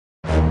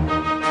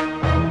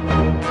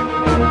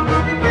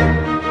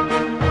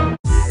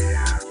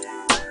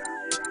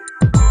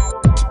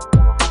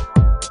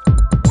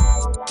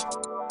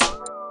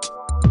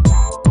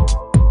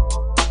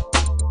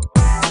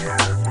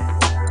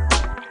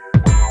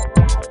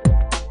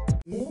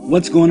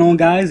What's going on,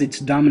 guys? It's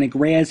Dominic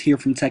Reyes here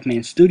from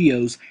TechMan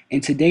Studios,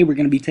 and today we're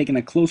going to be taking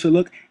a closer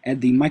look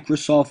at the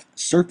Microsoft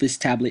Surface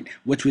tablet,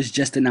 which was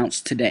just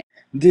announced today.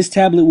 This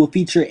tablet will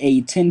feature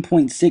a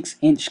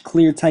 10.6-inch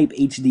ClearType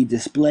HD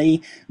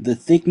display. The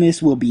thickness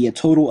will be a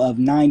total of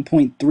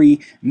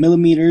 9.3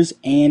 millimeters,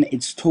 and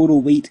its total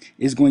weight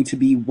is going to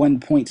be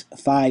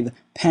 1.5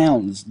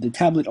 pounds. The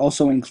tablet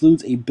also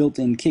includes a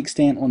built-in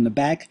kickstand on the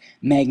back,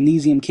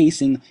 magnesium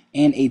casing,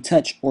 and a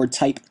touch or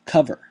type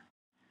cover.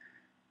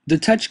 The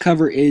touch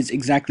cover is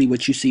exactly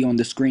what you see on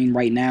the screen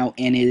right now,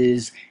 and it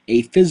is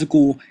a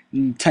physical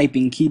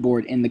typing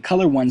keyboard, and the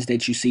color ones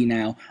that you see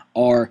now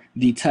are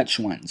the touch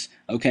ones.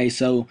 Okay,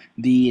 so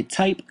the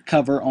type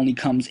cover only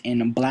comes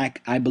in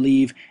black, I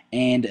believe,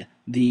 and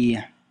the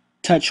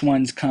touch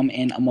ones come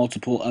in a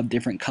multiple of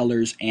different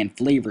colors and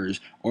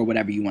flavors, or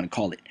whatever you want to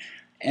call it.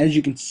 As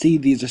you can see,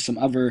 these are some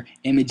other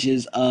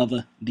images of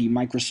the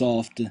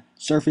Microsoft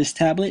Surface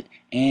tablet,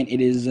 and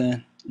it is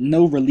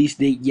no release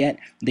date yet.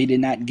 They did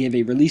not give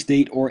a release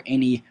date or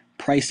any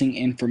pricing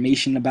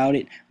information about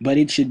it, but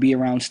it should be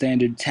around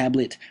standard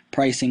tablet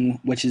pricing,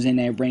 which is in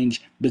that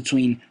range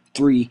between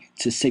 $300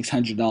 to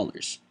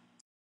 $600.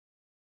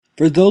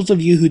 For those of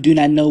you who do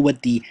not know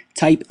what the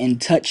type and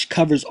touch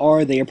covers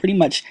are, they are pretty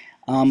much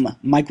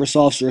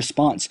Microsoft's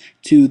response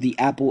to the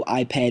Apple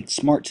iPad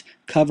Smart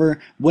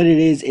cover. What it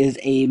is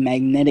a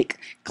magnetic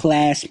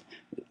clasp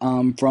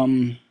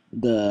from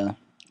the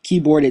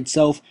keyboard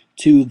itself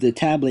to the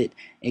tablet.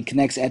 It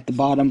connects at the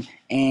bottom,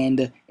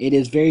 and it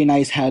is very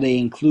nice how they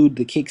include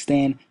the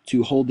kickstand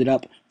to hold it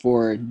up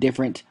for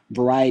different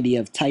variety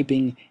of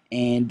typing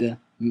and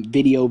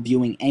video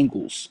viewing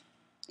angles.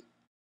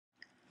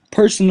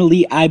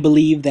 Personally, I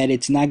believe that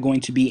it's not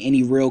going to be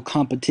any real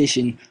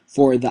competition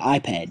for the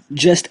iPad,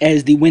 just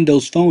as the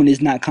Windows Phone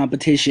is not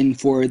competition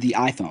for the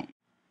iPhone.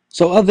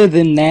 So other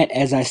than that,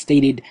 as I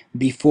stated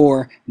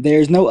before,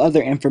 there's no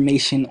other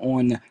information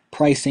on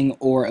pricing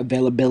or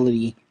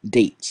availability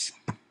dates.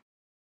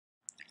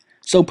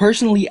 So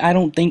personally, I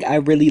don't think I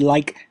really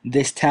like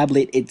this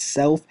tablet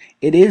itself.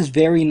 It is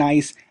very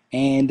nice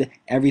and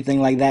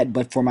everything like that,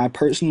 but for my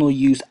personal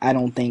use, I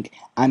don't think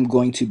I'm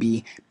going to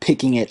be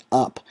picking it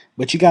up.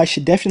 But you guys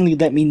should definitely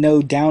let me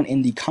know down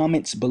in the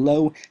comments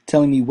below,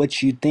 telling me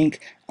what you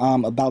think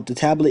about the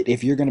tablet,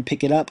 if you're going to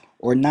pick it up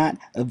or not,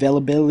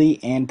 availability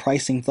and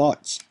pricing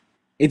thoughts.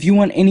 If you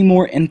want any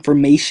more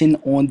information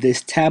on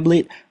this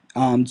tablet,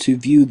 to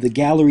view the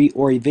gallery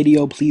or a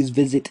video, please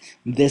visit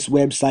this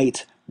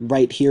website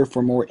right here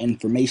for more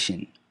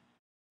information.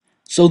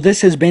 So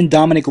this has been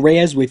Dominic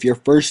Reyes with your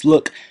first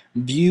look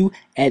view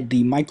at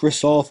the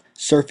Microsoft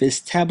Surface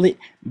tablet.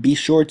 Be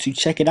sure to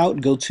check it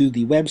out. Go to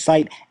the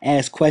website,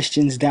 ask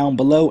questions down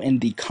below in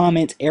the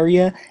comment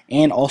area,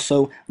 and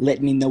also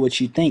let me know what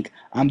you think.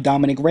 I'm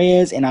Dominic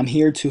Reyes, and I'm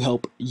here to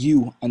help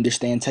you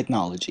understand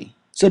technology.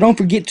 So don't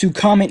forget to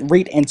comment,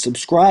 rate, and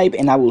subscribe,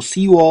 and I will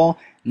see you all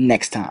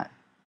next time.